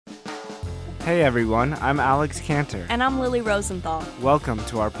Hey everyone, I'm Alex Cantor. And I'm Lily Rosenthal. Welcome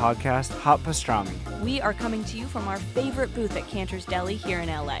to our podcast, Hot Pastrami. We are coming to you from our favorite booth at Cantor's Deli here in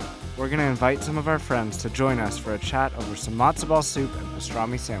LA. We're going to invite some of our friends to join us for a chat over some matzo ball soup and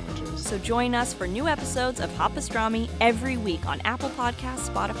pastrami sandwiches. So join us for new episodes of Hot Pastrami every week on Apple Podcasts,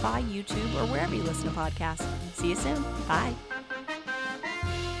 Spotify, YouTube, or wherever you listen to podcasts. See you soon. Bye.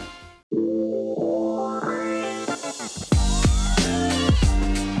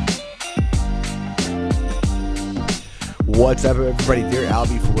 What's up, everybody? Dear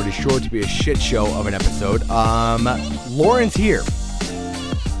Albie for what is sure to be a shit show of an episode. Lauren's here.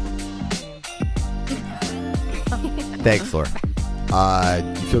 Thanks, Laura.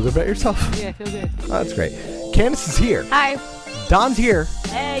 You feel good about yourself? Yeah, I feel good. Oh, that's great. Candace is here. Hi. Don's here.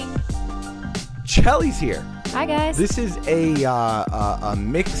 Hey. Chelly's here. Hi, guys. This is a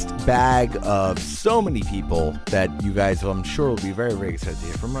mixed bag of so many people that you guys, I'm sure, will be very, very excited to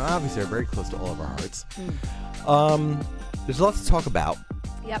hear from. Obviously, they're very close to all of our hearts. There's a lot to talk about.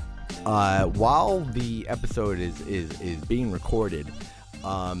 Yep. While the episode is being recorded,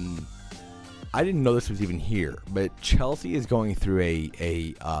 I didn't know this was even here, but Chelsea is going through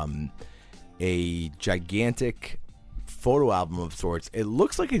a gigantic photo album of sorts. It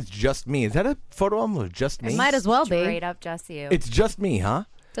looks like it's just me. Is that a photo album of just me? It might as well be. Straight up just you. It's just me, huh?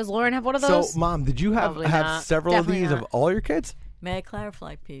 Does Lauren have one of those? So, Mom, did you have Probably not. several Definitely of these not. of all your kids? May I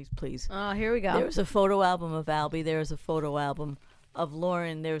clarify, please? Oh, here we go. There's a photo album of Albie. There's a photo album of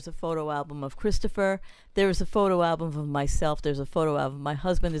Lauren. There's a photo album of Christopher. There's a photo album of myself. There's a photo album of my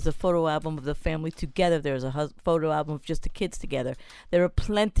husband. There's a photo album of the family together. There's a photo album of just the kids together. There are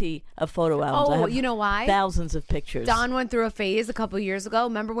plenty of photo albums. I Oh, have you know why? Thousands of pictures. Dawn went through a phase a couple years ago.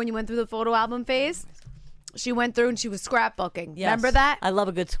 Remember when you went through the photo album phase? She went through and she was scrapbooking. Yes. Remember that? I love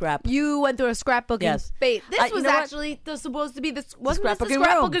a good scrap. You went through a scrapbooking phase. This you was know what? actually supposed to be the scrapbooking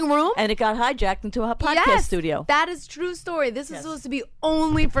scrapbooking room? And it got hijacked into a podcast Yes, studio. that is true story. This is Yes. supposed to be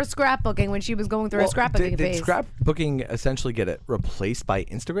only for scrapbooking when she was going through a scrapbooking did phase. scrapbooking essentially get it replaced by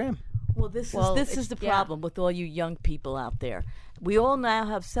Instagram? Well, this is the problem with all you young people out there. We all now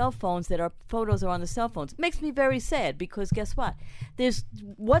have cell phones that our photos are on the cell phones. It makes me very sad because guess what?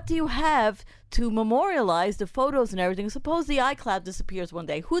 What do you have to memorialize the photos and everything? Suppose the iCloud disappears one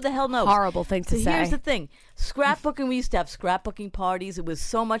day. Who the hell knows? Horrible thing to So say. here's the thing. Scrapbooking, we used to have scrapbooking parties. It was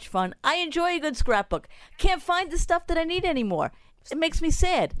so much fun. I enjoy a good scrapbook. Can't find the stuff that I need anymore. It makes me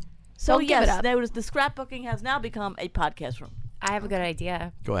sad. So Don't give it yes, up. the scrapbooking has now become a podcast room. I have a good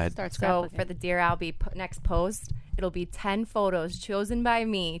idea. Go ahead. Start So scrapbooking. for the Dear Albie next post, it'll be 10 photos chosen by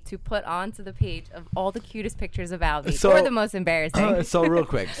me to put onto the page of all the cutest pictures of Albie, or the most embarrassing. So real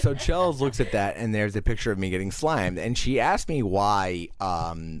quick, so Chels looks at that and there's a picture of me getting slimed, and she asked me why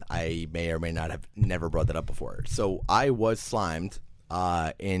I may or may not have never brought that up before. So I was slimed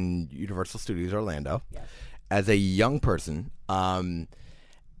in Universal Studios Orlando as a young person, and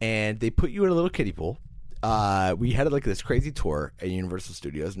they put you in a little kiddie pool. We had like this crazy tour at Universal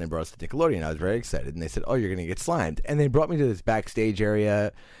Studios, and they brought us to Nickelodeon. I was very excited, and they said, "Oh, you're gonna get slimed," and they brought me to this backstage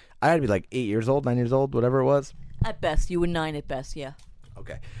area. I had to be like 8 years old, 9 years old, whatever it was. At best, you were 9 at best, yeah.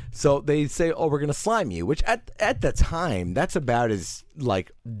 Okay, so they say, "Oh, we're gonna slime you," which at the time, that's about as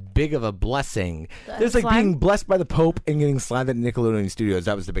like big of a blessing. There's like being blessed by the Pope and getting slimed at Nickelodeon Studios.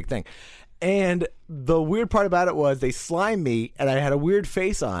 That was the big thing. And the weird part about it was they slimed me, and I had a weird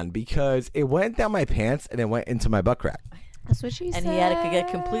face on because it went down my pants and it went into my butt crack. That's what she said. And he had to get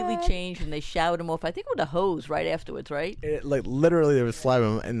completely changed, and they showered him off, I think with a hose right afterwards, right? Like literally, there was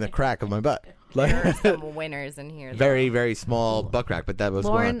slime in the crack of my butt. There are some winners in here. Very, very small butt crack, but that was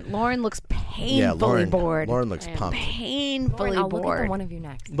one. Lauren looks painfully bored. Lauren looks pumped. Painfully I'll look bored. at one of you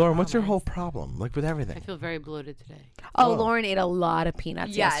next. Lauren, what's your whole problem? Like with everything? I feel very bloated today. Oh, Lauren ate a lot of peanuts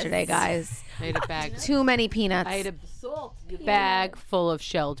Yes. yesterday, guys. I ate a bag. Too many peanuts. I ate a bag full of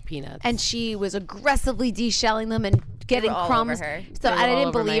shelled peanuts. And she was aggressively deshelling them and getting all crumbs. over her. So They were I all didn't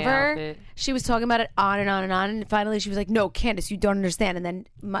over my believe her. outfit. She was talking about it on and on and on. And finally she was like, "No, Candace, you don't understand." And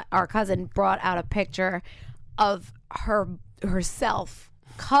then our cousin brought out a picture of herself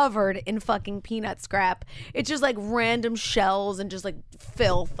covered in fucking peanut scrap. It's just like random shells and just like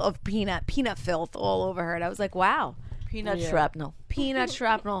filth of peanut filth all over her. And I was like, wow. Peanut shrapnel. Peanut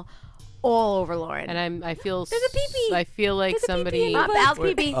shrapnel all over Lauren. And I feel There's a pee-pee. I feel like There's a somebody. pee-pee in my Al's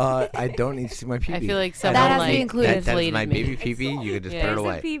pee-pee. I don't need to see my pee-pee. I feel like I someone don't That has to be like- included. That's my Inflated me. baby pee-pee. You could just Yeah. put it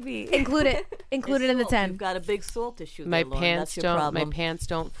away. Include it in the 10. You've got a big salt issue. My there, Lauren. pants That's your don't. My problem. pants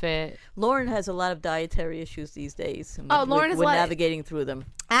don't fit. Lauren has a lot of dietary issues these days. And Oh, Lauren has we're a lot- navigating through them.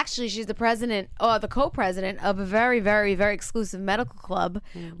 Actually, she's the the co-president of a very, very, very exclusive medical club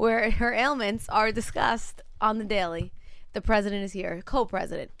where her ailments are discussed on the daily. The president is here,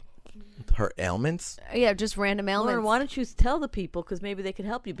 co-president. Her ailments? Yeah, just random ailments. Lauren, why don't you tell the people, because maybe they could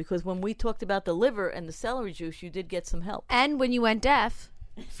help you, because when we talked about the liver and the celery juice, you did get some help. And when you went deaf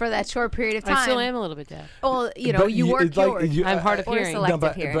for that short period of time. I still am a little bit deaf. Well, you know, But you were it's like cured. you- I'm hard of or hearing. selective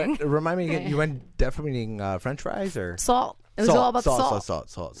but hearing. remind me again, you went deaf from eating French fries or Salt. It was all about the salt.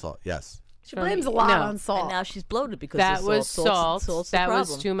 salt. Yes. She blames a lot No. on salt. And now she's bloated because That of was salt. salt. Salt's the That was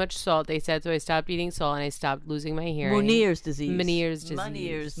problem. too much salt. They said so. I stopped eating salt and I stopped losing my hearing. Meniere's disease. Meniere's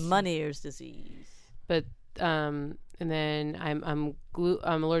disease. disease. But and then I'm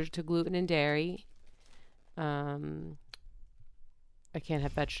allergic to gluten and dairy. I can't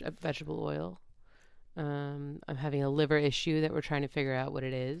have vegetable oil. I'm having a liver issue that we're trying to figure out what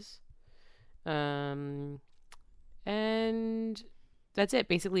it is. And that's it.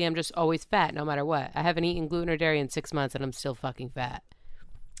 Basically, I'm just always fat no matter what. I haven't eaten gluten or dairy in 6 months and I'm still fucking fat.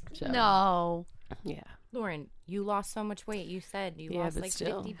 So, No. yeah. Lauren, you lost so much weight. You said you Yeah, lost but like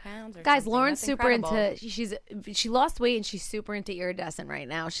still. 50 pounds or Guys, something. Lauren's That's super incredible. into she lost weight and she's super into iridescent right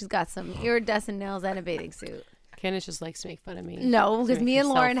now. She's got some iridescent nails and a bathing suit. Candace just likes to make fun of me. No, To because make me and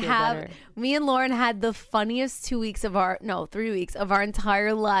herself Lauren feel have better. me and Lauren had the funniest 3 weeks of our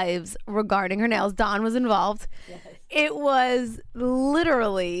entire lives regarding her nails. Don was involved. It was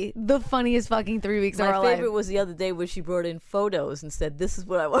literally the funniest fucking 3 weeks of My our favorite life. was the other day where she brought in photos and said, "This is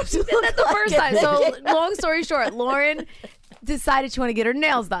what I want to look That's the like." first time. So long story short, Lauren decided she wanted to get her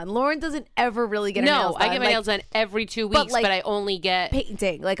nails done. Lauren doesn't ever really get her nails No, done. I get my Like, nails done every 2 but, weeks, like, but I only get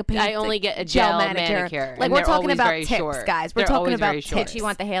painting, like a paint. I only get a gel manicure, Like and we're they're talking always about very tips, short. guys. We're They're talking always about very short. tips. Did she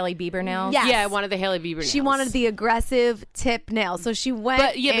want the Hailey Bieber nails? Yes. Yeah, I wanted the Hailey Bieber nails. She wanted the aggressive tip nails, so she went.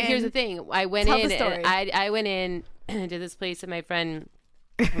 But yeah, but here's and- the thing. I went Tell in the story. and I went in to this place that my friend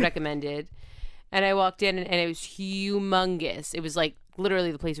recommended, and I walked in and it was humongous. It was like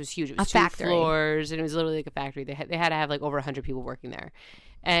literally the place was huge. It was A 2 factory. floors and it was literally like a factory. They had to have like over 100 people working there,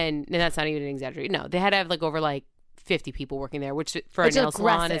 and that's not even an exaggeration. No, they had to have like over like 50 people working there, which for a nail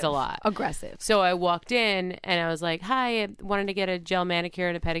salon is a lot. Aggressive. So I walked in and I was like, "Hi, I wanted to get a gel manicure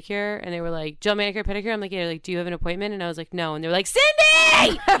and a pedicure." And they were like, "Gel manicure, pedicure?" I'm like, "Yeah." Like, "Do you have an appointment?" And I was like, "No." And they were like,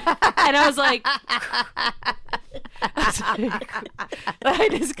 "Cindy!" And I was like, I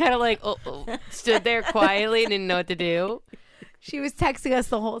just kind of like stood there quietly and didn't know what to do. She was texting us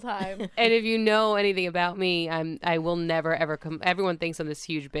the whole time. And if you know anything about me, I will never ever everyone thinks I'm this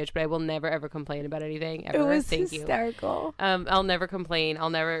huge bitch, but I will never ever complain about anything ever. It was Thank you. hysterical. I'll never complain. I'll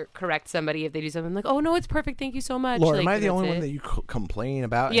never correct somebody if they do something. I'm like, "Oh no, it's perfect. Thank you so much." Lauren, like, am I the that's only it. one that you complain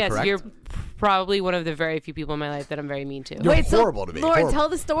about? and Yes, correct? you're probably one of the very few people in my life that I'm very mean to. You're Wait, so horrible to me. Lauren, horrible. tell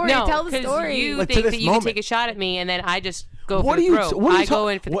the story. No, tell the 'cause story. you Like, to think this that you moment. can take a shot at me, and then I just go What for are the you? throat. What are you I go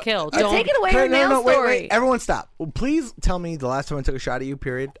in for the what- kill. Take it away, her No, nail wait, story. wait. Everyone stop. Well, please tell me the last time I took a shot at you,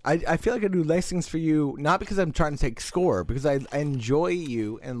 period. I feel like I do nice things for you, not because I'm trying to take score, because I enjoy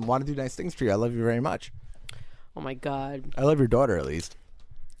you and want to do nice things for you. I love you very much. Oh my god, I love your daughter, at least.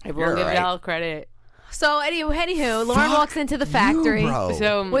 I You're won't give right. y'all credit. So anywho, Lauren Fuck walks into the factory you, bro.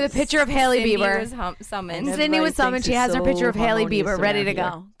 So with a picture of Haley Cindy Bieber. was summoned. And Cindy was everybody summoned. thinks She it's has her so picture of Haley harmonious Bieber ready to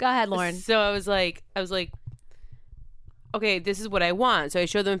around go. Go ahead, Lauren. So I was like, okay, this is what I want. So I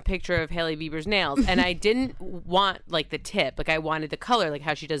showed them a picture of Hailey Bieber's nails, and I didn't want like the tip. Like I wanted the color, like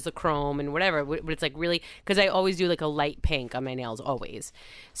how she does the chrome and whatever. But it's like really because I always do like a light pink on my nails always.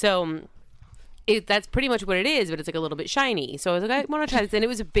 So. That's pretty much what it is, but it's like a little bit shiny. So I was like, I want to try this. And it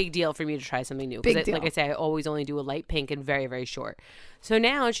was a big deal for me to try something new. Big deal. Like I say, I always only do a light pink and very, very short. So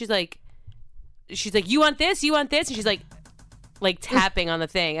now she's like, you want this? You want this? And she's like tapping on the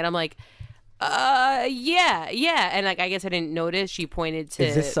thing. And I'm like, yeah. And like, I guess I didn't notice. She pointed to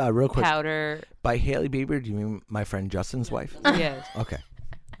Is this, real quick, powder. by Haley Bieber? Do you mean my friend Justin's wife? Yeah. Okay.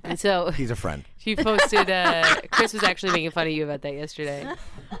 And so He's a friend. she posted, Chris was actually making fun of you about that yesterday.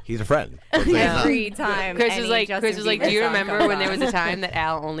 He's a friend. Every time. Chris any was like, Justin do Bieber you song remember comes when there was on. a time that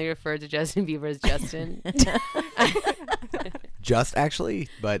Al only referred to Justin Bieber as Justin? Just actually,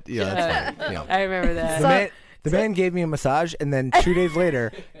 but that's fine. You know. I remember that. The man gave me a massage, and then 2 days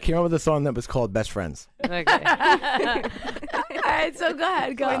later came up with a song that was called "Best Friends." Okay. All right, so go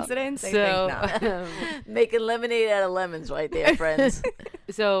ahead. Go. Coincidence? I So, think not. Making lemonade out of lemons right there, friends.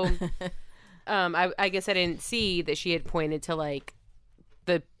 I guess I didn't see that she had pointed to like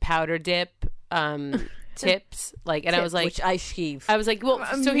the powder dip tips, like, and I was like, Which I sheave. well, so here's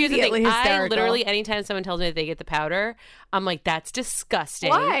the thing. Immediately I hysterical. literally, anytime someone tells me that they get the powder, I'm like, that's disgusting.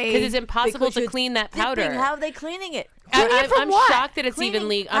 Why? Because it's impossible Because to you're clean that dipping. powder. How are they cleaning it? I'm what? shocked that it's Cleaning. even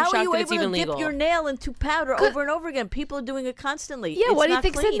legal. I'm How are shocked you that it's able even to legal. dip your nail into powder over and over again? People are doing it constantly. Yeah, It's what do you not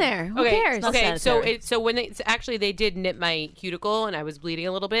think's in clean. there? Who Okay, cares? okay. So sanitary. when actually they did nip my cuticle and I was bleeding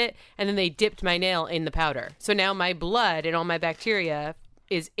a little bit, and then they dipped my nail in the powder. So now my blood and all my bacteria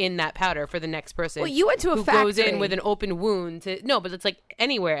is in that powder for the next person. Well, you went to a who factory. goes in with an open wound. But it's like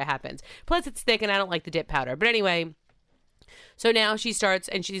anywhere it happens. Plus, it's thick, and I don't like the dip powder. But anyway. So now she starts,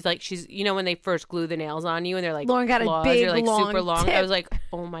 and she's when they first glue the nails on you, and they're like, Lauren got a claws big, are like long super long. tip. I was like,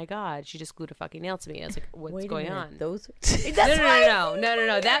 oh my God, she just glued a fucking nail to me. I was like, what's going on? Those.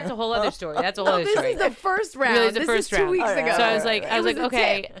 No. That's a whole other story. That's a whole other story. This is the first round. Really, the this first is 2 round. weeks ago. So I was like,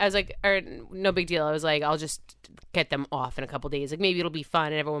 okay. tip. I was like, no big deal. I was like, I'll just get them off in a couple days. Like maybe it'll be fun,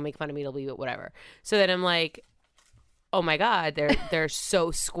 and everyone will make fun of me. It'll be whatever. So then I'm like, oh my God, they're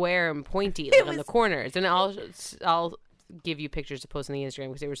so square and pointy on the corners, and I'll give you pictures to post on the Instagram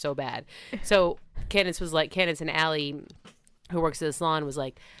because they were so bad. So Candace and Allie, who works at the salon, was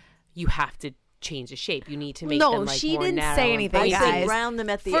like, you have to change the shape. You need to make them like she more didn't narrow say and anything, pointy. I guys. said round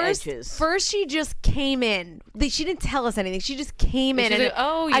them at the edges. First, she just came in. She didn't tell us anything. She just came in. she's And like,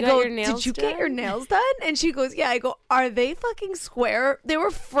 oh, you I got go, your nails did you get done? your nails done? And she goes, yeah. I go, are they fucking square? They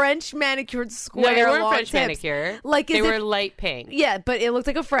were French manicured square. No, they weren't long French tips. manicure. Like, they as were if- light pink. Yeah, but it looked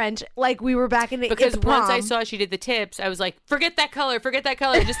like a French. Like we were back in the Because at the once I prom. saw she did the tips, I was like, forget that color,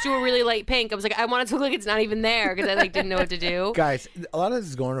 just do a really light pink. I was like, I want it to look like it's not even there because I like didn't know what to do. Guys, a lot of this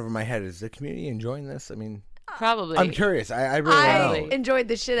is going over my head. Is the community enjoying this? I mean, Probably. I'm curious. I really I want to know. enjoyed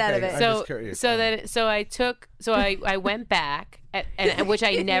the shit out of Okay, it. I'm So just curious. I went back, and which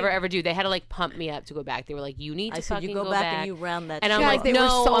I never ever do. They had to like pump me up to go back. They were like, you need to I said, fucking you go back and you round that. And I'm shit Guys, like, up. they were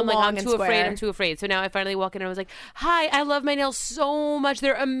no, so I'm like, long I'm and too afraid. square. I'm too afraid. So now I finally walk in and I was like, hi, I love my nails so much.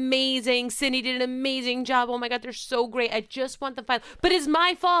 They're amazing. Cindy did an amazing job. Oh my God, they're so great. I just want them filed. But it's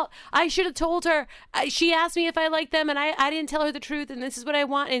my fault. I should have told her. She asked me if I liked them and I didn't tell her the truth. And this is what I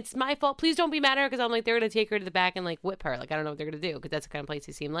want. And it's my fault. Please don't be mad at her because I'm like, they're going to take her to the back and like whip her. Like, I don't know what they're going to do because that's the kind of place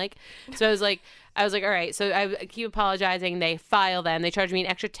they seem like. So I was like, all right. So I keep apologizing. They file them. They charge me an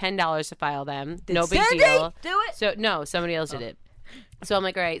extra $10 to file them. No big Cindy deal. do it? So no, somebody else did it. So I'm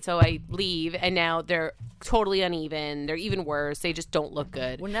like, all right. So I leave, and now they're totally uneven. They're even worse. They just don't look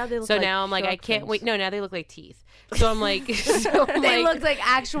good. Well, now they look so like now I'm like, I shark can't fins. wait. No, now they look like teeth. So I'm like, They looked like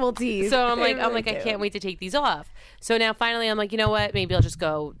actual teeth. so I'm They like, really I do. can't wait to take these off. So now finally, I'm like, you know what? Maybe I'll just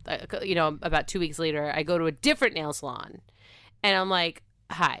go. About 2 weeks later, I go to a different nail salon, and I'm like,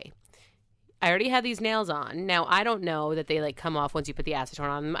 hi. I already have these nails on. Now, I don't know that they like come off once you put the acetone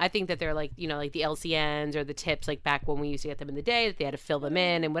on them. I think that they're like, like the LCNs or the tips, like back when we used to get them in the day, that they had to fill them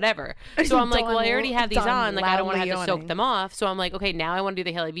in and whatever. So I'm like, well, I already have these on. Like, I don't want to have to soak them off. So I'm like, okay, now I want to do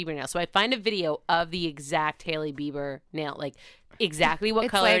the Hailey Bieber nail. So I find a video of the exact Hailey Bieber nail, like exactly what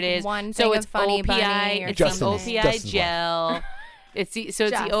It's color like it is. one So thing it's of Funny OPI. Bunny or It's Justin's- the OPI Justin's gel. It's the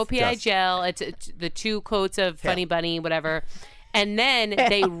OPI gel. It's the 2 coats of Funny Bunny, whatever. And then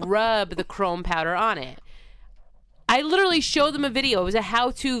they rub the chrome powder on it. I literally showed them a video. It was a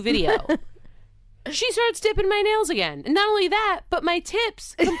how-to video. She starts dipping my nails again. And not only that, but my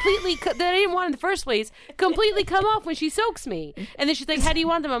tips completely, that I didn't want in the first place, completely come off when she soaks me. And then she's like, how do you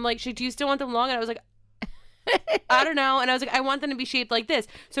want them? I'm like, do you still want them long? And I was like, I don't know. And I was like, I want them to be shaped like this.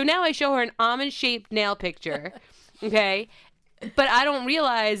 So now I show her an almond-shaped nail picture. Okay? But I don't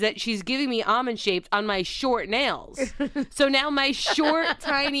realize that she's giving me almond shaped on my short nails. So now my short,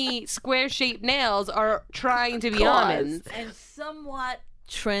 tiny, square shaped nails are trying to be almonds. and somewhat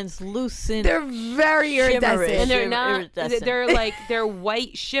translucent. They're very iridescent. And they're Shimmer- not, iridescent. they're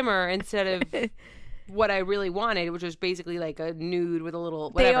white shimmer instead of what I really wanted, which was basically like a nude with a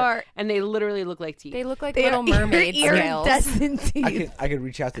little whatever. are- And they literally look like teeth. They look like They Little are Mermaid scales. iridescent teeth. I could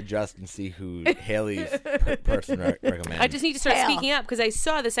reach out to Just and see who Haley's person recommends. I just need to start Hell. speaking up because I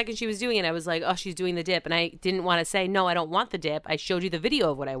saw the second she was doing it, I was like, oh, she's doing the dip. And I didn't want to say, no, I don't want the dip. I showed you the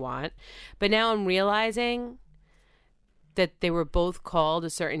video of what I want. But now I'm realizing that they were both called a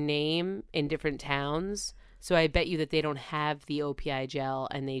certain name in different towns. So I bet you that they don't have the OPI gel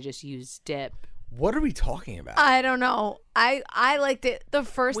and they just use dip. What are we talking about? I don't know. I liked it the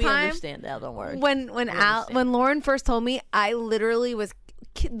first we time. understand that. Don't worry. When Lauren first told me, I literally was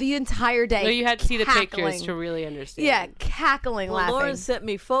the entire day. No, you had to see the cackling. pictures to really understand. Yeah, cackling, Well, laughing. Lauren sent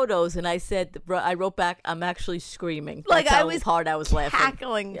me photos, and I said, I wrote back, I'm actually screaming. Like, That's I how was hard I was laughing.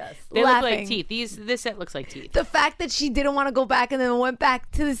 cackling. Yes. They laughing. look like teeth. This set looks like teeth. The fact that she didn't want to go back and then went back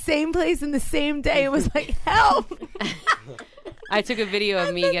to the same place in the same day, it was like, help. I took a video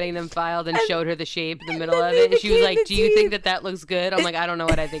of me getting them filed and showed her the shape in the middle then of they it. And she was became like, the do you think teeth. that looks good? I'm like, I don't know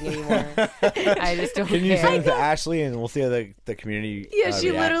what I think anymore. I just don't Can you care. send it to Ashley and we'll see how the community Yeah, she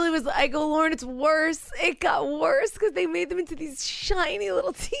reacts? literally was. I go, Lauren, it's worse. It got worse because they made them into these shiny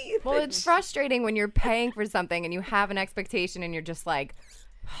little teeth. Well, it's frustrating when you're paying for something and you have an expectation and you're just like,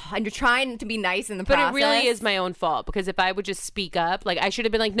 and you're trying to be nice in the process. But it really is my own fault, because if I would just speak up, like I should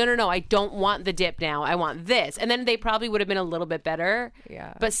have been like, no, I don't want the dip now. I want this. And then they probably would have been a little bit better.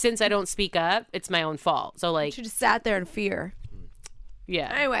 Yeah. But since I don't speak up, it's my own fault. So like, She just sat there in fear.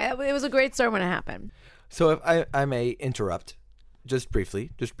 yeah. Anyway, it was a great story when it happened. So if I may interrupt just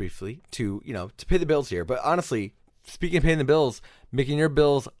briefly to, to pay the bills here. But honestly, speaking of paying the bills, making your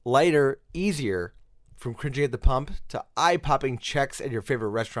bills lighter, easier, from cringing at the pump to eye-popping checks at your favorite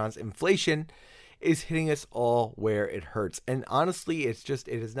restaurants, inflation is hitting us all where it hurts. And honestly, it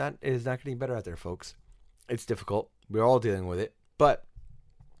is not getting better out there, folks. It's difficult. We're all dealing with it. But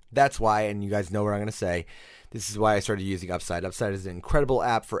that's why, and you guys know what I'm going to say, this is why I started using Upside. Upside is an incredible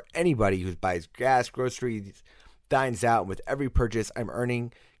app for anybody who buys gas, groceries, dines out, and with every purchase, I'm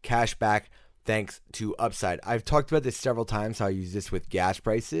earning cash back thanks to Upside. I've talked about this several times, how I use this with gas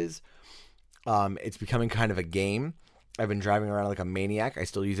prices. It's becoming kind of a game. I've been driving around like a maniac. I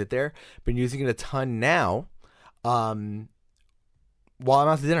still use it there. Been using it a ton now while I'm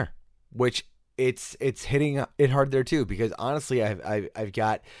out to dinner, which it's hitting it hard there too, because honestly, I've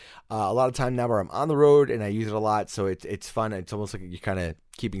got a lot of time now where I'm on the road and I use it a lot, so it's fun. It's almost like you're kind of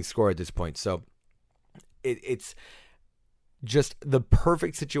keeping score at this point. So it's just the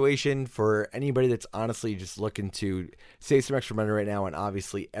perfect situation for anybody that's honestly just looking to save some extra money right now, and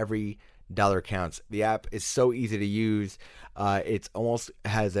obviously every dollar counts. The app is so easy to use. It's almost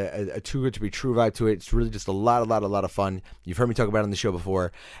has a too good to be true vibe to it. It's really just a lot of fun. You've heard me talk about it on the show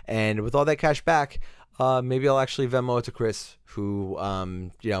before. And with all that cash back, maybe I'll actually Venmo it to Chris, who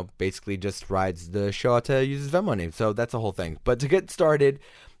basically just rides the show out to use his Venmo name. So that's the whole thing. But to get started,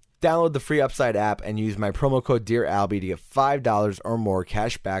 download the free Upside app and use my promo code DearAlbie to get $5 or more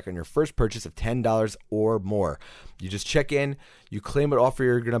cash back on your first purchase of $10 or more. You just check in, you claim what offer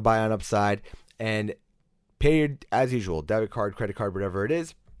you're going to buy on Upside, and pay as usual, debit card, credit card, whatever it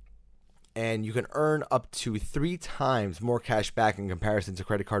is. And you can earn up to 3 times more cash back in comparison to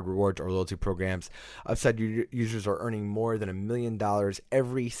credit card rewards or loyalty programs. Upside users are earning more than $1 million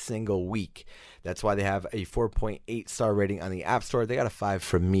every single week. That's why they have a 4.8 star rating on the App Store. They got a 5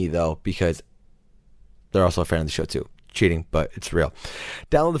 from me, though, because they're also a fan of the show, too. Cheating, but it's real.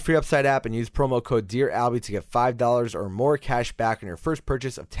 Download the free Upside app and use promo code DearAlbie to get $5 or more cash back on your first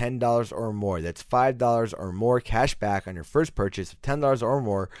purchase of $10 or more. That's $5 or more cash back on your first purchase of $10 or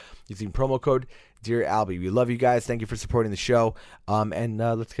more using promo code DearAlbie. We love you guys. Thank you for supporting the show. And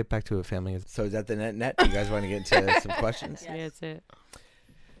let's get back to it, family. So is that the net? You guys want to get into some questions? Yeah, that's it.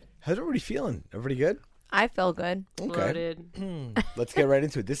 How's everybody feeling? Everybody good? I feel good. Okay. Loaded. Let's get right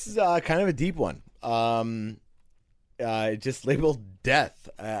into it. This is kind of a deep one. Just labeled death.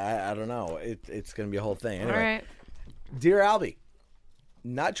 I don't know. It's going to be a whole thing. Anyway, All right. Dear Albie,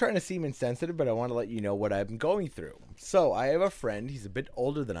 not trying to seem insensitive, but I want to let you know what I've been going through. So I have a friend. He's a bit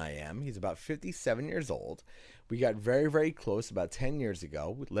older than I am. He's about 57 years old. We got very, very close about 10 years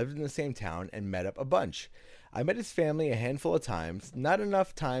ago. We lived in the same town and met up a bunch. I met his family a handful of times, not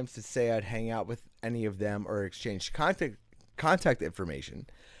enough times to say I'd hang out with any of them or exchange contact information.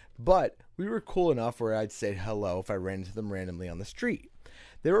 But we were cool enough where I'd say hello if I ran into them randomly on the street.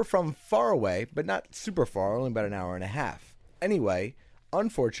 They were from far away, but not super far, only about an hour and a half. Anyway,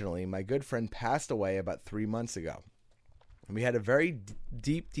 unfortunately, my good friend passed away about 3 months ago. We had a very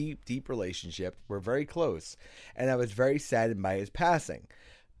deep relationship. We're very close, and I was very saddened by his passing.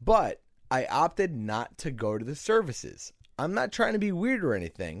 But I opted not to go to the services. I'm not trying to be weird or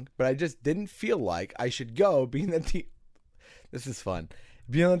anything, but I just didn't feel like I should go, being that this is fun.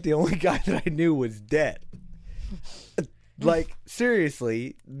 Being that the only guy that I knew was dead. Like,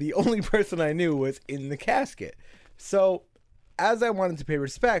 seriously, the only person I knew was in the casket. So, as I wanted to pay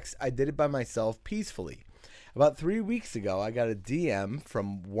respects, I did it by myself peacefully. About 3 weeks ago, I got a DM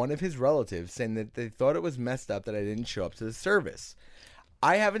from one of his relatives saying that they thought it was messed up that I didn't show up to the service.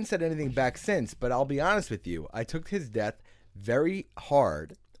 I haven't said anything back since, but I'll be honest with you. I took his death very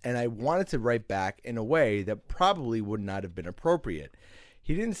hard, and I wanted to write back in a way that probably would not have been appropriate.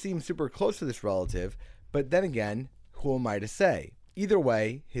 He didn't seem super close to this relative, but then again, who am I to say? Either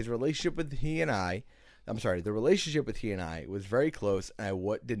way, the relationship with he and I was very close, and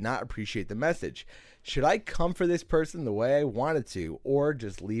I did not appreciate the message. Should I come for this person the way I wanted to, or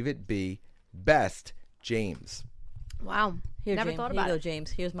just leave it be? Best, James. Wow. Here, Never James, thought here about you go, it.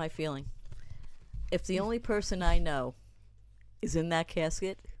 James. Here's my feeling. If the only person I know is in that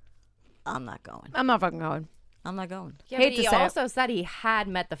casket, I'm not going. I'm not fucking going. I'm not going. Yeah, Hate but to he say it. also said he had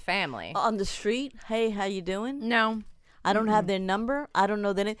met the family. On the street, hey, how you doing? No. I don't have their number. I don't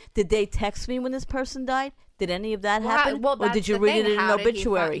know their name. Did they text me when this person died? Did any of that Well, happen? well, or did that's you the read thing. it in an How did he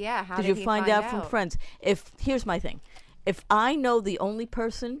obituary? how did did you he find find out from friends? Here's my thing. if I know the only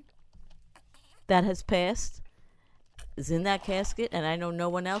person that has passed is in that casket and I know no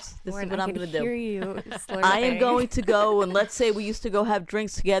one else, this is what I'm going to do. You I am going to go, and let's say we used to go have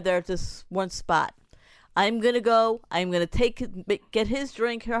drinks together at this one spot. I'm going to go, I'm going to get his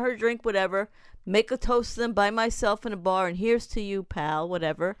drink, her drink, whatever, make a toast to them by myself in a bar, and here's to you, pal,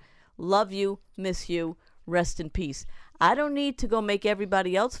 whatever. Love you, miss you, rest in peace. I don't need to go make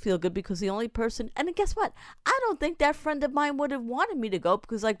everybody else feel good because the only person, and guess what? I don't think that friend of mine would have wanted me to go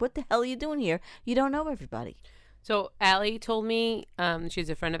because, like, what the hell are you doing here? You don't know everybody. So Allie told me, she's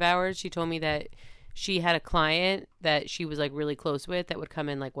a friend of ours. She told me that she had a client that she was like really close with that would come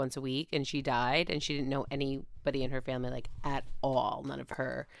in like once a week, and she died, and she didn't know anybody in her family like at all. None of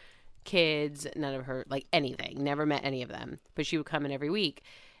her kids, none of her like anything. Never met any of them, but she would come in every week.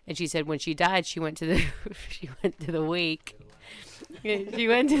 And she said when she died, she went to the she went to the wake. She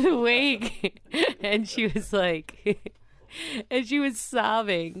went to the wake, and she was like. And she was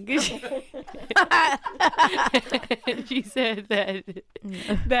sobbing. And she said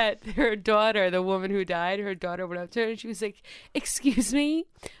that her daughter, the woman who died, her daughter went up to her and she was like, "Excuse me,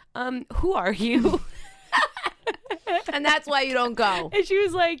 who are you?" And that's why you don't go. And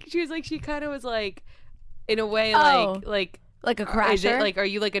she kind of was like, in a way, like a is crasher. it, like, are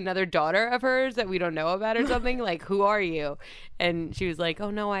you like another daughter of hers that we don't know about or something? Like, who are you? And she was like,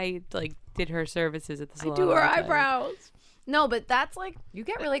 "Oh no, I like did her services at the salon. I do her all the time." eyebrows. No, but that's like You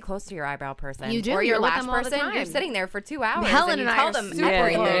get really close to your eyebrow person. You do. Or You're your with lash them all the person. You're time. sitting there for 2 hours. Helen and you and I tell are them super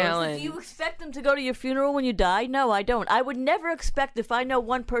everything. close. Helen. Do you expect them to go to your funeral when you die? No, I don't. I would never expect if I know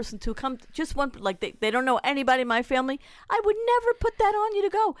one person to come, just one, like they don't know anybody in my family. I would never put that on you to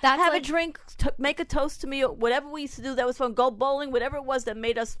go. That's have like- a drink, make a toast to me, or whatever we used to do that was fun. Go bowling, whatever it was that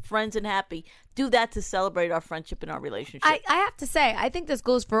made us friends and happy. Do that to celebrate our friendship and our relationship. I have to say, I think this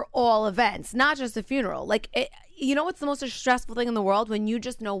goes for all events, not just a funeral. Like, you know what's the most stressful thing in the world? When you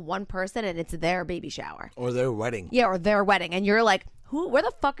just know one person and it's their baby shower. Or their wedding. Yeah, or their wedding. And you're like, where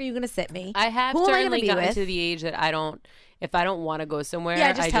the fuck are you going to sit me? I have Who am I gonna certainly be gotten with? to the age that if I don't want to go somewhere, Yeah,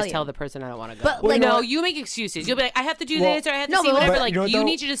 I just just tell tell the person I don't want to go. But, Well, like- no, you make excuses. You'll be like, I have to do Well, this or I have to No, see but- whatever. but Like, you know you what,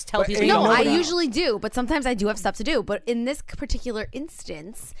 need to just tell but people. you you know No, don't what, I want to. usually do, but sometimes I do have stuff to do. But in this particular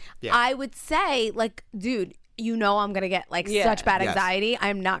instance, I would say, like, dude, you know I'm going to get, like, Yeah. such bad Yes. anxiety.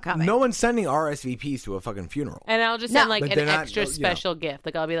 I'm not coming. No one's sending RSVPs to a fucking funeral. And I'll just No. send like But an they're not, extra you know. special gift.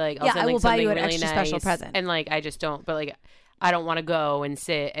 Like I'll be like, I'll Yeah, send I like will buy something you an really extra nice. special present. And like I just don't. But like I don't want to go and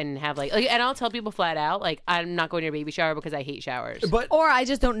sit and have like, and I'll tell people flat out, like I'm not going to your baby shower because I hate showers. But Or I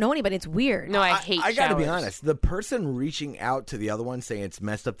just don't know anybody. It's weird. No, I hate I gotta be showers. honest. The person reaching out to the other one saying it's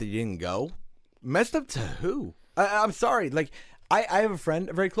messed up that you didn't go, messed up to who? I'm sorry. Like I have a friend,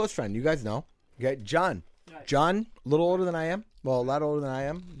 a very close friend. You guys know. Okay, John. John, a little older than I am. Well, a lot older than I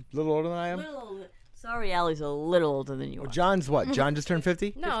am. A little older than I am. Sorry, Allie's a little older than you are. John's what? John just turned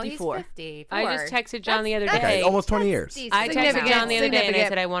 50? No, 54. he's 54. I just texted John the other That's- day. Okay, almost 20 years. decent. I texted Significant. John the other day and I Significant.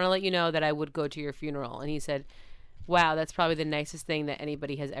 said, I want to let you know that I would go to your funeral. And he said, wow, that's probably the nicest thing that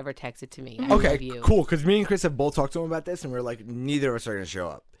anybody has ever texted to me. I Okay, love you. cool. Because me and Chris have both talked to him about this, and we're like, neither of us are going to show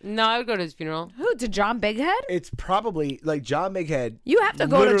up. No, I would go to his funeral. Who? To John Bighead? It's probably like John Bighead. You have to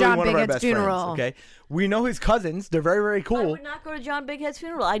go to literally John one of our Bighead's best friends, funeral. okay, we know his cousins. They're very, very I cool. would not go to John Bighead's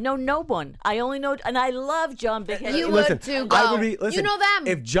funeral. I know no one. I only know, and I love John Bighead. You Listen, would too, go. I would be. Listen, You know them.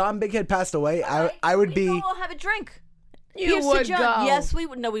 If John Bighead passed away, I would be. We'll have a drink. You Here's to would John. go. Yes, we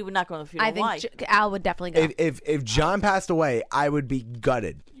would. No, we would not go to the funeral. I think Why? Al would definitely go. If John passed away, I would be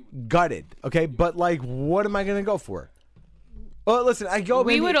gutted. Okay, but like, what am I gonna go for? Well, listen, I go.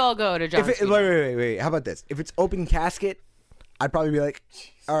 We maybe- would all go to John's If it, funeral. wait. How about this? If it's open casket, I'd probably be like,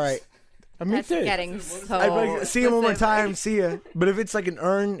 all right. I mean, That's serious. getting so. I'd be like, see him one more specific. time, see ya. But if it's like an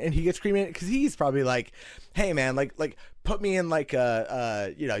urn and he gets cremated, because he's probably like, hey man, like put me in like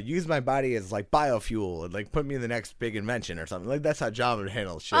use my body as like biofuel and like put me in the next big invention or something. Like that's how John would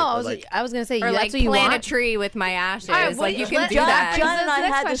handle shit. Oh, But, I was gonna say Or that's like what you plant want. a tree with my ashes. All right, like what- you can let- do John, that. John That's and the I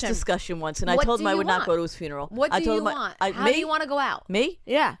next had this question. discussion once, and I What told do him I you would not want? go to his funeral. What I do told you him want? I, How me? do you want to go out? Me?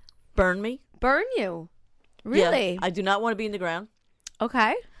 Yeah, Burn me? burn you. Yeah. Really? I do not want to be in the ground.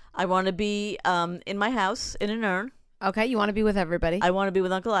 Okay. I want to be in my house in an urn. Okay. You want to be with everybody? I want to be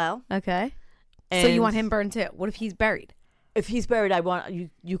with Uncle Al. okay. And So you want him burned too? What if he's buried? If he's buried, I want you.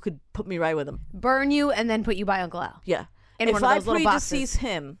 You could put me right with him. Burn you and then put you by Uncle Al. Yeah. In if one of I those little boxes. predecease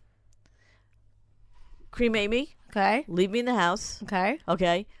him, cremate me, Okay. leave me in the house. Okay.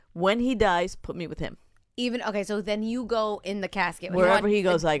 Okay. When he dies, put me with him. Even okay. So then you go in the casket. Wherever he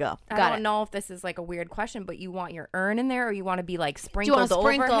goes, I go. I Got don't it. know if this is like a weird question, but you want your urn in there, or you want to be like you sprinkled want to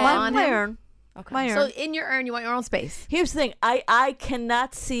over sprinkle him? on my him? urn. Okay. My So urn. in your urn, you want your own space. Here's the thing. I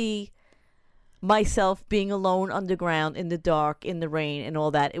cannot see myself being alone underground in the dark, in the rain, and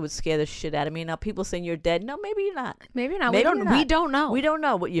all that. It would scare the shit out of me. Now people saying you're dead. No, maybe you're not. Maybe not. Maybe We don't know. We don't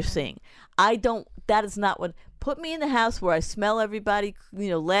know what you're seeing. That is not what. Put me in the house where I smell everybody,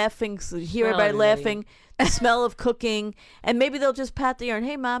 laughing, hear everybody laughing, the smell of cooking, and maybe they'll just pat the urn.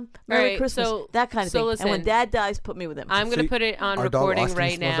 Hey, Mom, Merry Christmas. that kind of thing. Listen, and when Dad dies, put me with him. I'm going to put it on recording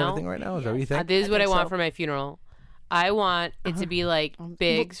right now. Everything right now? Is that what you think? This is what I want so. for my funeral. I want it to be like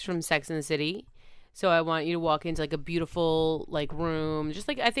Biggs from Sex and the City. So I want you to walk into like a beautiful like room. Just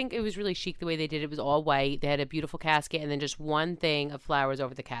like I think it was really chic the way they did it. It was all white. They had a beautiful casket and then just one thing of flowers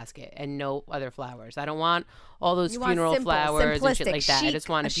over the casket and no other flowers. I don't want all those funeral flowers and shit like that. I just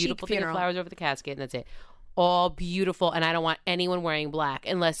want a beautiful thing of flowers over the casket and that's it. All beautiful, and I don't want anyone wearing black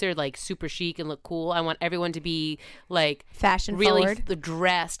unless they're like super chic and look cool. I want everyone to be like Fashion really forward.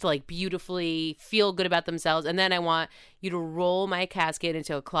 dressed, like beautifully, feel good about themselves, and then I want you to roll my casket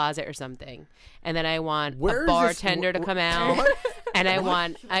into a closet or something, and then I want a bartender to come out, and I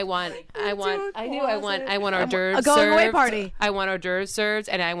want hors d'oeuvres A going away served. party. I want hors d'oeuvres served,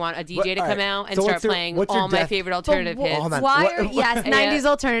 and I want a DJ to all come right. out and So start what's your- playing what's your all my death- favorite alternative hits. Hold on. Why? What- Yes, 90s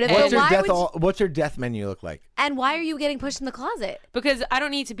alternative. What's But your why death? would What's your death menu look like? and why are you getting pushed in the closet? Because I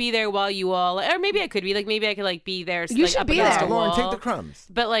don't need to be there while you all, or maybe I could be like, maybe I could like be there. You like, should up be against there. a Lauren, wall. take the crumbs.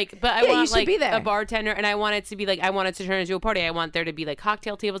 But I Yeah, you want should like be there. a bartender, and I want it to be like I want it to turn into a party. I want there to be like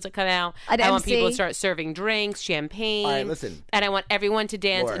cocktail tables that come out. An I want MC. people to start serving drinks, champagne. All right, listen. And I want everyone to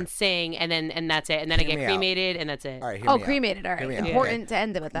dance Laura. and sing, and that's it. And then I Hear get me out. cremated, and that's it. All right. Hear Oh, me out. cremated. All Hear right. me out. Important to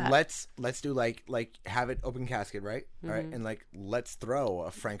end it with that. Let's do like have it open casket, right? All right, and like let's throw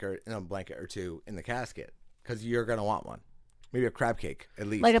a blanket or two in the casket because you're gonna want one. Maybe a crab cake at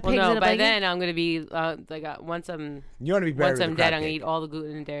least. Like a Well, pig's in no, a by blanket? then I'm gonna be once I'm you want to be buried with a dead, crab I'm gonna cake. eat all the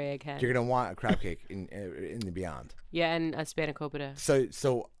gluten and dairy I can. You're gonna want a crab cake in the beyond. Yeah, and a spanakopita.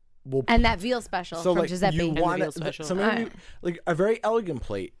 So we'll And that veal special so from like Giuseppe. you And the want veal it, special. so maybe Alright. like a very elegant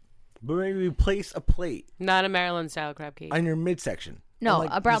plate, but maybe we place a plate Not a Maryland style crab cake. on your midsection. No, And, like,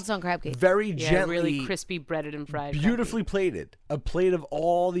 a just brownstone crab cake. Very Yeah, gently, really crispy breaded and fried. crab beautifully plated. A plate of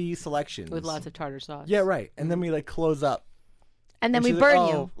all these selections cake with lots of tartar sauce. Yeah, right. And then we like close up. And then And we she's burn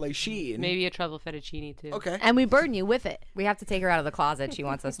like, you. oh, like she and Maybe a truffle fettuccine too. okay. And we burn you with it. We have to take her out of the closet. She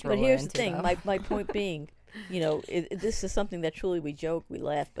wants us to But roll here's the into, thing. though. My point being, this is something that truly we joke, we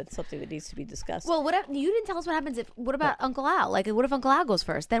laugh, but it's something that needs to be discussed. Well, what you didn't tell us what happens if. What about Uncle Al? Like, what if Uncle Al goes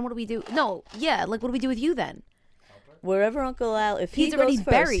first? Then what do we do? No, yeah. Like, what do we do with you then? Wherever Uncle Al, if He's he already goes first,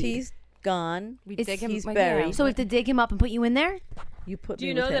 buried. he's gone. We It's- dig him. he's well, buried. yeah. So we have to dig him up and put you in there. You put Do me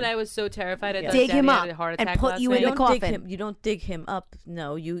you with know him. that I was so terrified at Dig him Daddy up had a heart and attack put last you night? in You the don't dig coffin. him. You don't dig him up.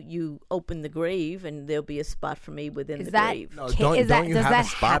 No, you open the grave, and there'll be a spot for me within Is the that- grave. No, Is don't that- you does have that a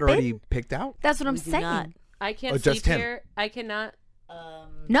spot happen? already picked out? That's what I'm We do saying. not. I can't Oh, just sleep him. here. I cannot.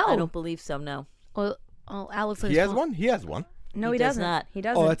 No, I don't believe so. No, Well, Al looks like He he's has full- one. He has one. No, He he, does doesn't. not. He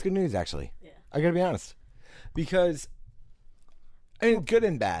doesn't. Oh, that's good news, actually. I gotta be honest, because I mean, good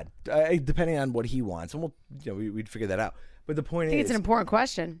and bad, depending on what he wants, and we'd figure that out. But the point I think is, it's an important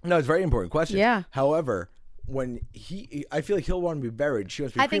question. no, it's a very important question. Yeah. However, when I feel like he'll want to be buried. She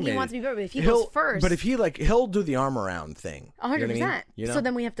wants to be I think he cremated. wants to be buried. But if he He'll- goes first, but if he'll do the arm around thing. 100%. You know? So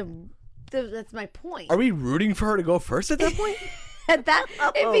then we have to. That's my point. Are we rooting for her to go first at that point? At that,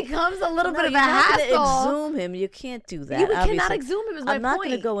 it becomes a little bit of a you're not gonna hassle. exhume him. You can't do that. You cannot obviously. exhume him is my I'm not going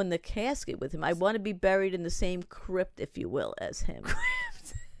to point. go in the casket with him. I want to be buried in the same crypt, if you will, as him.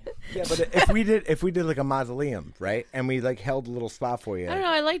 Yeah, but if we did like a mausoleum, right, and we like held a little spot for you. I don't know.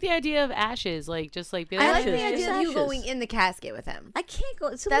 I like the idea of ashes. Like just like be I like, like the Ashes. idea of you Ashes. going in the casket with him. I can't go.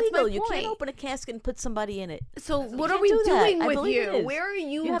 It's That's my illegal. You point. can't open a casket and put somebody in it. So what You are we can't do that. doing I with believe it you? is. Where are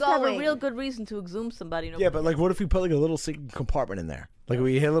you, You have going? to have a real good reason to exhume somebody. Yeah, but like, what if we put like a little secret compartment in there? Like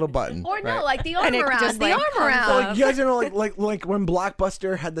we hit a little button. Or no, right? like the arm it around. just, The like, arm comes around. up. You guys know, like when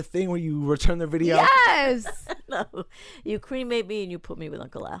Blockbuster had the thing where you return the video. Yes. no, you cremate me and you put me with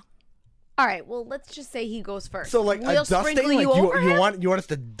Uncle Al. All right. Well, let's just say he goes first. So like we'll a dusting, sprinkle like you over you him? want us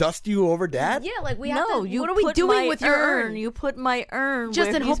to dust you over, Dad? Yeah, like we have No, to. you What are we put doing my with your urn? You put my urn Just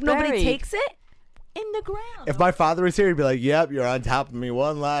where and he's hope nobody buried. takes it. In the ground. If my father was here, he'd be like, "Yep, you're on top of me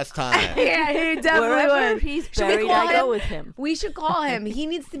one last time." Yeah, he definitely Wherever would. he's Should we buried, call I go him? with him. We should call him. He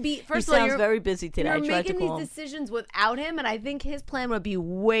needs to be. He First of all, sounds you're, very busy today. you're I tried to making call these him. decisions without him, and I think his plan would be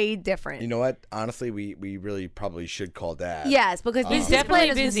way different. You know what? Honestly, we really probably should call Dad. Yes, because He's his plan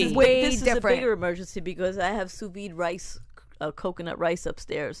definitely is busy. way this is different. a bigger emergency because I have sous vide rice, coconut rice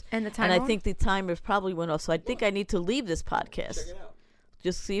upstairs, And the and timer I went? think the timers probably went off. So I think I need to leave this podcast. Check it out.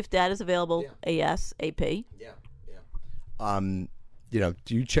 Just see if Dad is available. ASAP.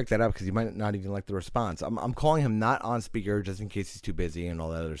 Do you check that out because you might not even like the response. I'm calling him not on speaker just in case he's too busy and all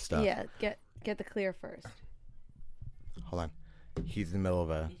that other stuff. Yeah, Get the clear first. Hold on. He's in the middle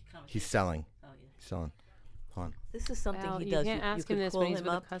of he's selling. Oh, yeah. He's selling. Hold on. This is something Well, he you does. can't ask could him this call when he's him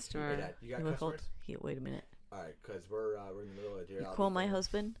with a up. customer. You got You hold- customers? wait a minute. All right, because we're in the middle of You call my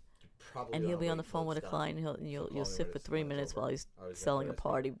husband, Probably and he'll be on the wait phone till with a it's done. client, and you'll call me sit when for it's 3 minutes over. while he's I was selling a gonna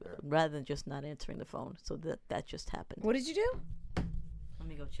party, ask you. rather than just not answering the phone. So that just happened. What did you do? Let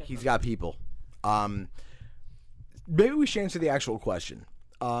me go check. He's got people. Maybe we should answer the actual question.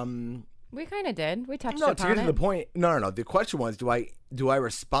 We kind of did. We touched No, to upon get to it. the point. No. The question was, do I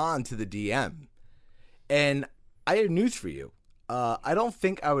respond to the DM? And I have news for you. I don't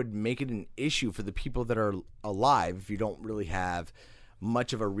think I would make it an issue for the people that are alive if you don't really have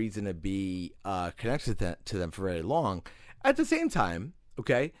much of a reason to be connected to them for very long. At the same time,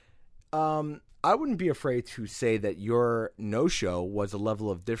 okay, I wouldn't be afraid to say that your no-show was a level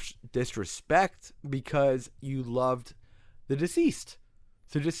of disrespect because you loved the deceased.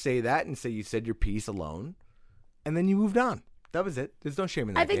 So just say that and say you said your piece alone, and then you moved on. That was it. There's no shame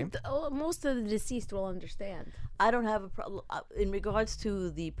in that I game. think most of the deceased will understand. I don't have a problem in regards to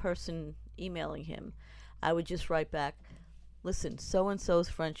the person emailing him. I would just write back, listen, so and so's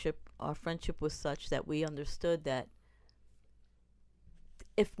friendship, our friendship was such that we understood that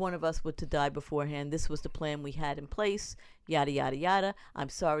if one of us were to die beforehand, this was the plan we had in place, yada, yada, yada. I'm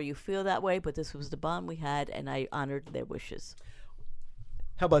sorry you feel that way, but this was the bond we had, and I honored their wishes.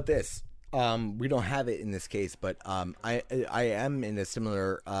 How about this? We don't have it in this case, but I am in a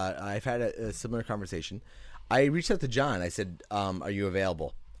similar. I've had a similar conversation. I reached out to John. I said, "Are you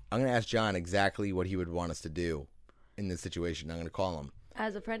available?" I'm going to ask John exactly what he would want us to do in this situation. I'm going to call him.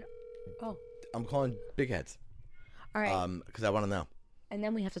 As a friend. Oh, I'm calling Big Heads. all right. Because I want to know. And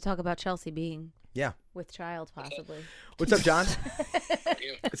then we have to talk about Chelsea being Yeah. with child, possibly. What's up, John?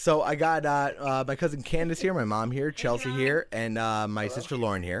 So I got my cousin Candace here, my mom here, Chelsea here, and my sister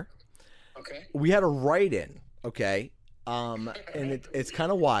Lauren here. Okay. We had a write-in, okay, and it's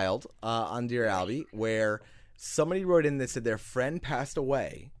kind of wild on Dear Albie, where somebody wrote in that said their friend passed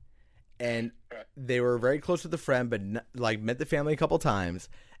away, and they were very close with the friend, but met the family a couple times,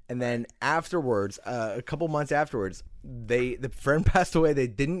 and then afterwards, a couple months afterwards, the friend passed away. They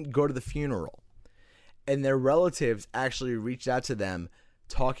didn't go to the funeral, and their relatives actually reached out to them,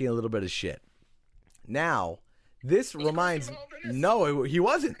 talking a little bit of shit. Now, this reminds no, he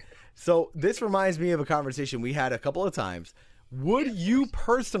wasn't. So this reminds me of a conversation we had a couple of times. Would you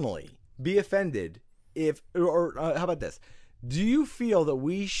personally be offended if, or how about this? Do you feel that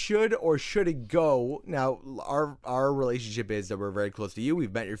we should or shouldn't go? Now, our relationship is that we're very close to you.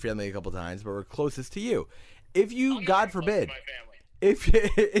 We've met your family a couple of times, but we're closest to you. If you, God forbid,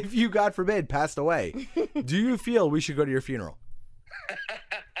 if you, God forbid, passed away, do you feel we should go to your funeral?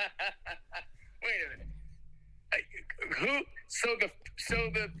 Wait a minute. Who? So the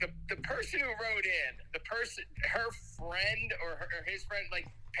person who wrote in, her friend or his friend,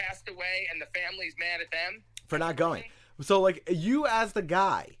 passed away, and the family's mad at them for not going. So, you as the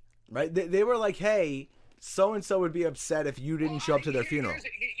guy, right? They were like, "Hey, so and so would be upset if you didn't show up to their funeral."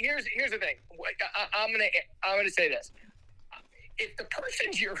 Here's the thing. I'm gonna say this. If the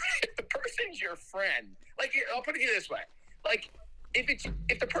person's your friend, I'll put it this way,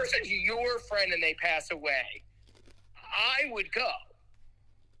 if the person's your friend and they pass away, I would go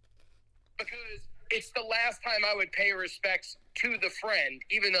because it's the last time I would pay respects to the friend,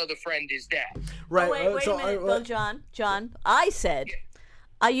 even though the friend is dead. Right. Wait a minute, though, John. John, I said,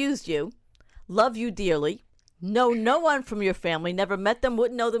 I used you, love you dearly, know no one from your family, never met them,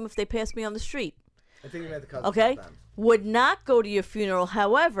 wouldn't know them if they passed me on the street. I think you met the cousin. Okay? Would not go to your funeral.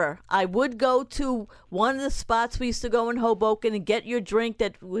 However, I would go to one of the spots we used to go in Hoboken and get your drink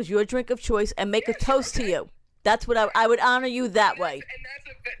that was your drink of choice and make a toast to you. That's what I would honor you that way.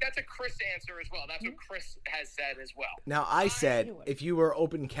 And that's a Chris answer as well. That's what Chris has said as well. Now, I said, if you were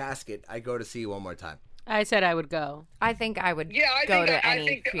open casket, I'd go to see you one more time. I said I would go. I think I would go to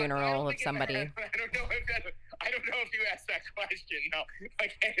any funeral of somebody. I don't know if you asked that question. No,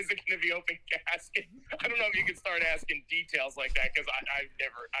 is it going to be open casket? I don't know if you can start asking details like that because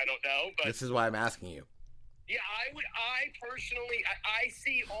I don't know. But this is why I'm asking you. Yeah, I personally, I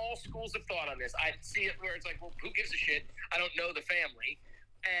see all schools of thought on this. I see it where it's like, well, who gives a shit? I don't know the family,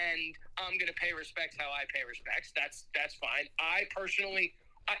 and I'm going to pay respects how I pay respects. That's fine. I personally,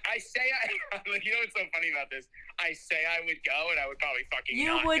 I say, you know what's so funny about this? I say I would go, and I would probably fucking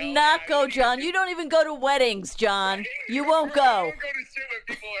You would not go, John. You don't even go to weddings, John. You won't go. I don't go to shit when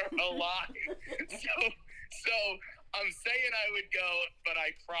people are alive. So I'm saying I would go, but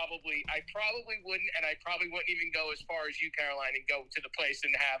I probably wouldn't, and I probably wouldn't even go as far as you, Caroline, and go to the place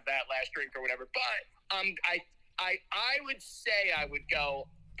and have that last drink or whatever. But I would say I would go,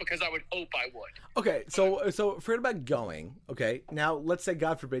 because I would hope I would. Okay, so forget about going. Okay, now let's say,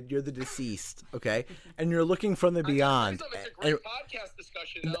 God forbid, you're the deceased. Okay, and you're looking from the beyond. It's a great podcast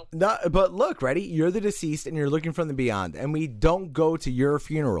discussion, though. No, but look, ready? You're the deceased, and you're looking from the beyond, and we don't go to your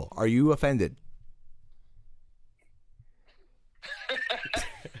funeral. Are you offended?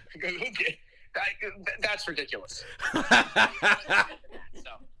 That's ridiculous. So,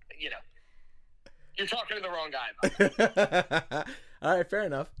 you're talking to the wrong guy. All right, fair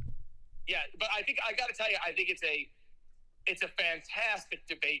enough. Yeah, but I think I got to tell you, I think it's a fantastic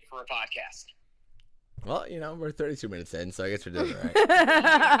debate for a podcast. Well, we're 32 minutes in, so I guess we're doing it right.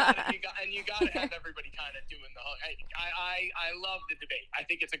 and you got to have everybody kind of doing the whole. I love the debate. I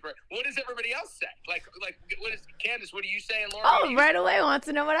think it's a great. What does everybody else say? Like what is Candace? What do you say, and Laura? Oh, right away wants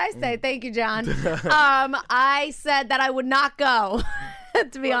to know what I say. Thank you, John. I said that I would not go.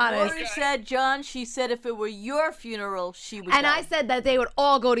 To be honest. Lori said, John, she said if it were your funeral, she would And go. I said that they would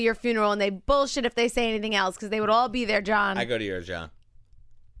all go to your funeral, and they bullshit if they say anything else, because they would all be there, John. I go to yours, John.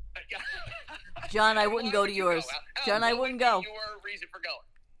 John, I wouldn't go to yours. John, I wouldn't go. Your reason for going?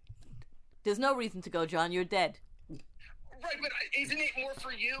 There's no reason to go, John. You're dead. Right, but isn't it more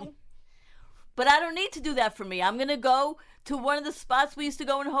for you? But I don't need to do that for me. I'm going to go to one of the spots we used to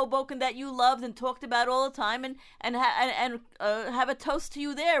go in Hoboken that you loved and talked about all the time and have a toast to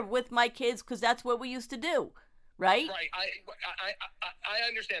you there with my kids, because that's what we used to do. Right? Right. I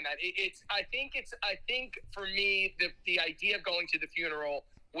understand that. I think for me, the idea of going to the funeral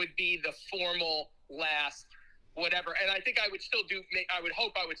would be the formal last whatever. And I think I would still do, I would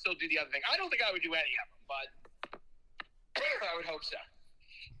hope I would still do the other thing. I don't think I would do any of them, but I would hope so.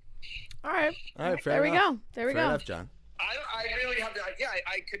 All right. Fair there enough. we go. There we Fair go. enough, John. I really have to,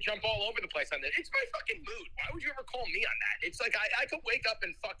 I could jump all over the place on this. It's my fucking mood. Why would you ever call me on that? It's like, I could wake up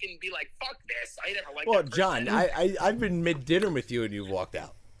and fucking be like, fuck this. I never liked Well, that John, person. I've been mid-dinner with you and you've walked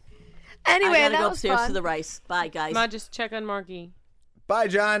out. Anyway, I gotta that go was upstairs fun. to the rice. Bye, guys. Come on, just check on Marky. Bye,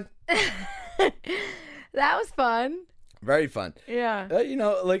 John. That was fun. Very fun. Yeah.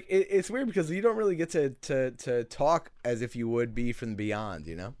 It's weird because you don't really get to talk as if you would be from beyond,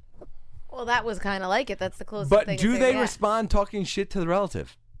 Well, that was kind of like it. That's the closest But thing. do to they yeah. respond talking shit to the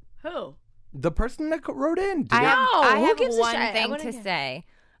relative? Who? The person that wrote in. I who have gives a one shit? I thing wanna to hear. say.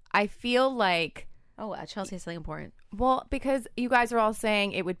 I feel like, Oh, Chelsea has something important. well, because you guys are all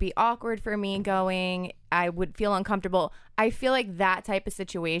saying it would be awkward for me going, I would feel uncomfortable. I feel like that type of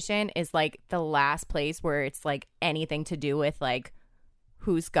situation is like the last place where it's like anything to do with like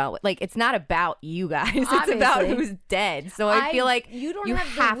who's going. Like, it's not about you guys. It's about Obviously. who's dead. So I feel like you don't you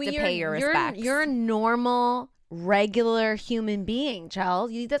have to pay your respects. You're a normal, regular human being,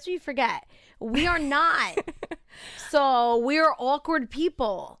 Chels. That's what you forget. We are not. So we're awkward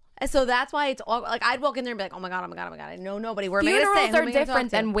people. And so that's why it's awkward. Like, I'd walk in there and be like, oh my God. I know nobody. Where am I Funerals gonna sit? Who are am I gonna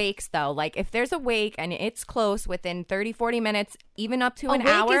different talk to? than wakes, though. Like, if there's a wake and it's close within 30, 40 minutes, even up to A an wake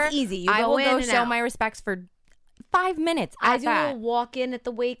is hour, easy. You I go will in go and show out. my respects for 5 minutes. I at do that. a walk in at the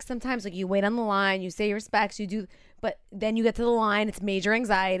wake sometimes. Like, you wait on the line, you say your respects, you do, but then you get to the line, it's major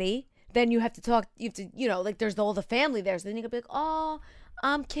anxiety. Then you have to talk, like there's all the family there. So then you could be like, oh,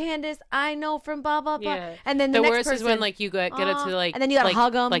 I'm Candace. I know from blah, blah, blah. Yeah. And then The next worst is person, when like you get it to like, and then you gotta like,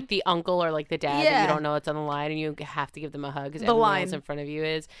 hug 'em. like the uncle or like the dad that Yeah. you don't know that's on the line, and you have to give them a hug because The everyone line. else in front of you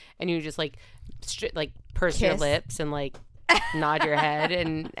is, and you just like purse your Kiss. lips and like nod your head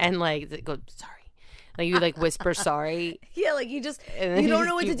and like go sorry, like you like whisper sorry. yeah, like you And then don't just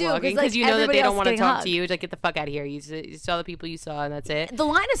know what to keep do walking, because like you know that everybody they don't else want to is getting talk hugged. to you. It's like, get the fuck out of here. You saw the people you saw, and that's it. The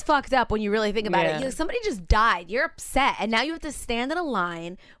line is fucked up when you really think about Yeah. it. Somebody just died. You're upset. And now you have to stand in a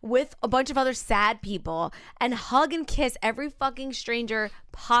line with a bunch of other sad people and hug and kiss every fucking stranger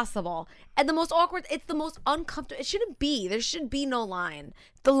possible. And the most awkward, it's the most uncomfortable. It shouldn't be. There should be no line.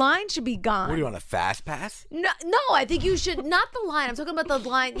 The line should be gone. What do you want, a fast pass? No, I think you should, not the line. I'm talking about the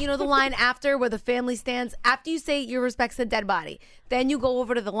line, the line after where the family stands. After you say your respects to the dead body, then you go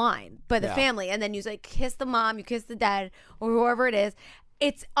over to the line by the Yeah. family. And then you say, kiss the mom, you kiss the dad, or whoever it is.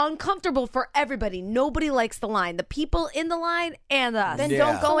 It's uncomfortable for everybody. Nobody likes the line. The people in the line and us. Then Yeah.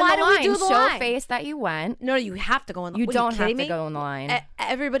 don't go Why in the do we line. do the Show line? face that you went. No, you have to go in the line. You don't have to go in the line.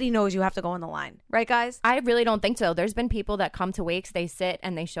 Everybody knows you have to go in the line. Right, guys? I really don't think so. There's been people that come to wakes, they sit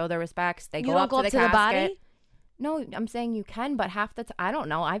and they show their respects. They You go don't up go to up the to the casket. body? No, I'm saying you can, but half the time, I don't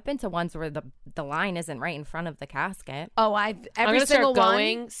know. I've been to ones where the line isn't right in front of the casket. Oh, I'm every gonna single start one.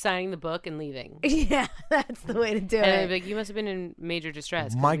 going, signing the book, and leaving. Yeah, that's the way to do And I'd it. be like, you must have been in major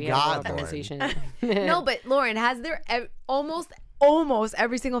distress. 'cause My we had a God, long Lauren. conversation. No, but Lauren, has there almost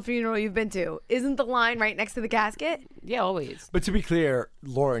every single funeral you've been to, isn't the line right next to the casket? Yeah, always. But to be clear,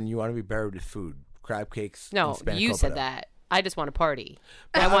 Lauren, you want to be buried with food, crab cakes. No, and you said spanakopita. that. I just want to party.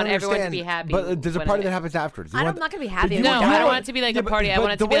 I want everyone to be happy. But there's a party that happens afterwards. I'm not going to be happy. No, about I that. don't want it to be like a party. I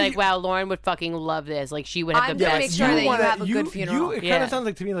want it to be like, wow, Lauren would fucking love this. Like she would have I'm the gonna best. make sure that you wanna- have a good funeral. It kind Yeah. of sounds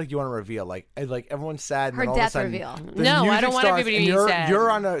like to me like you want to reveal, like everyone's sad. And Her then all of a death sudden, reveal. the No, I music don't want starts, everybody and to be you're, sad.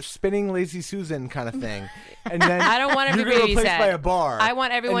 You're on a spinning Lazy Susan kind of thing, and then I don't want you're everybody gonna to be replaced sad. by a bar. I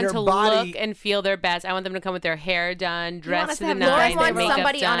want everyone and to your body, look and feel their best. I want them to come with their hair done, want dressed us to to the have nines, Lauren their wants makeup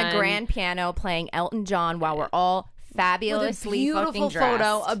somebody on a done. grand piano playing Elton John while we're all With fabulously a fucking beautiful dressed.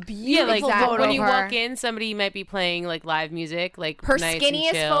 photo, a Yeah, beautiful like photo when you of her. walk in, somebody might be playing like live music, like Her nice and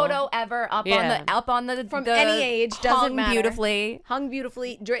skinniest chill. photo ever up Yeah. on the From the any age, doesn't hung matter. beautifully. Hung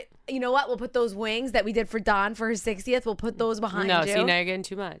beautifully. You know what? We'll put those wings that we did for Dawn for her 60th. We'll put those behind No, you. see, now you're getting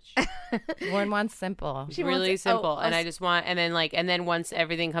too much. Lauren wants simple. Really wants- simple. oh, And us- I just want, and then once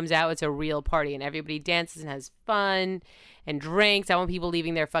everything comes out, it's a real party and everybody dances and has fun and drinks. I want people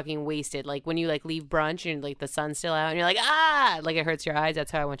leaving there fucking wasted. Like when you like leave brunch and like the sun's still out and you're like, like it hurts your eyes.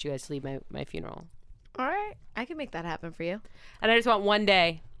 That's how I want you guys to leave my funeral. All right. I can make that happen for you. And I just want one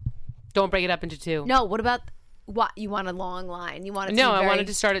day. Don't break it up into two. No, what about what? You want a long line. You want it to No, be I very... wanted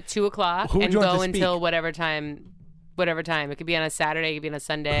to start at 2:00 Who would and you want go to speak? until whatever time. It could be on a Saturday, it could be on a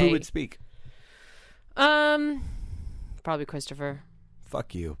Sunday. Who would speak? Probably Christopher.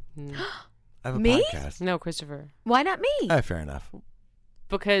 Fuck you. I have a Me? podcast. No, Christopher. Why not me? Fair enough.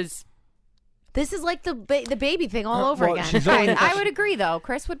 Because This is like the baby thing all over well, again. she's only- I would agree though.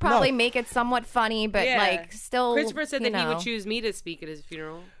 Chris would probably No. make it somewhat funny, but like still. Christopher said you that he know. would choose me to speak at his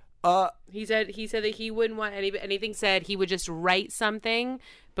funeral. Uh, He said that he wouldn't want anything said. He would just write something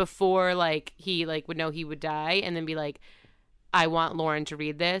before like he like would know he would die, and then be like, I want Lauren to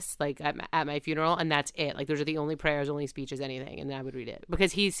read this like at my funeral, and that's it. Like those are the only prayers, only speeches, anything, and then I would read it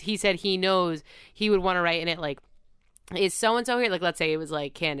because he said he knows he would want to write in it like, is so and so here? Like let's say it was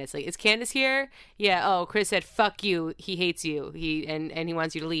like Candace. Like is Candace here? Yeah. Oh, Chris said fuck you. He hates you. And he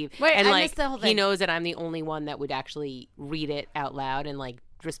wants you to leave. Wait, and I like missed the whole he thing. knows that I'm the only one that would actually read it out loud and like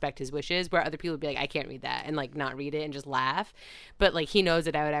respect his wishes, where other people would be like, I can't read that, and like not read it and just laugh. But like he knows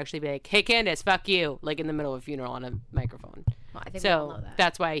that I would actually be like, hey Candace, fuck you, like in the middle of a funeral on a microphone. Well, I think we all So know that.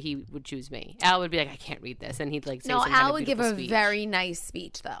 that's why he would choose me. Al would be like, I can't read this, and he'd like say No, some kind Al of would give a beautiful speech. very nice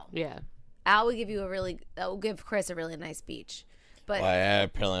speech though. Yeah. Al would give you that will give Chris a really nice speech. But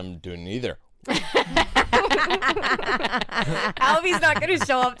Apparently I'm doing neither. Albie's not going to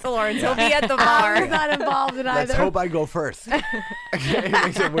show up to Lawrence. He'll be at the bar. Al's not involved in let's either. hope I go first. It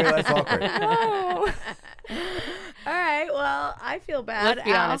makes it way less awkward. All right. Well, I feel bad. Let's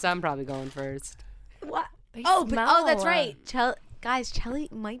be Al. honest, I'm probably going first. What? They Oh, that's smell. right. Guys, Chelly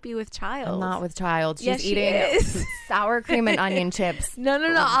might be with child. I'm not with child. She's Yes, she eating is. sour cream and onion chips. No.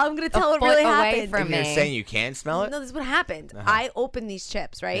 I'm gonna tell A what really foot away happened. from You're me. saying you can't smell it? No, this is what happened. I opened these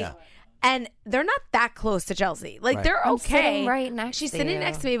chips, right? Yeah. And they're not that close to Chelsea. Like Right. they're I'm okay. sitting right next She's to sitting you.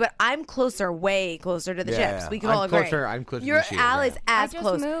 next to me, but I'm closer, way closer to the Yeah, chips. yeah. We can I'm all agree. closer- I'm closer Your than she is, Al yeah. is I as just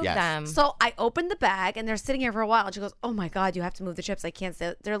close. moved Yes. them. So I opened the bag and they're sitting here for a while. And she goes, "Oh my god, you have to move the chips. I can't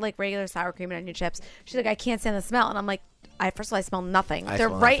stand. They're like regular sour cream and onion chips." She's like, "I can't stand the smell." And I'm like, First of all, I smell nothing. I They're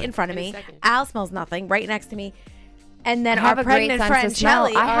smell right nothing. in front of In a me. second. Al smells nothing, right next to me. And then I have our a great pregnant sense friend of smell.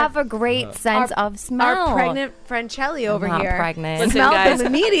 Chelly, I have a great sense of smell. our pregnant friend Chelly over not here. pregnant. Listen, smelled guys, them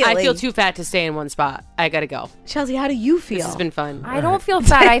immediately. I feel too fat to stay in one spot. I gotta go. Chelsea, how do you feel? This has been fun. I don't feel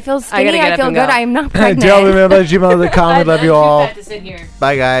fat. I feel skinny. gotta get I up feel and good. go. I'm not pregnant. gmail.com. We love you all. To sit here.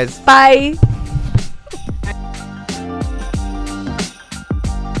 Bye, guys. Bye.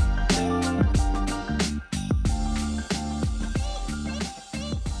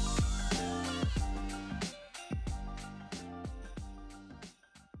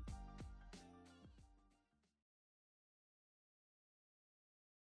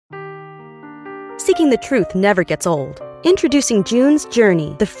 Seeking the truth never gets old. Introducing June's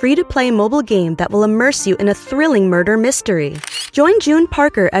Journey, the free-to-play mobile game that will immerse you in a thrilling murder mystery. Join June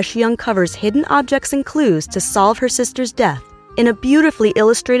Parker as she uncovers hidden objects and clues to solve her sister's death in a beautifully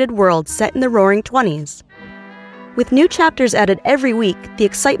illustrated world set in the Roaring '20s. With new chapters added every week, the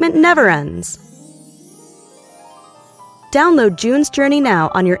excitement never ends. Download June's Journey now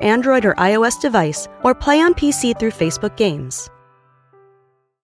on your Android or iOS device, or play on PC through Facebook Games.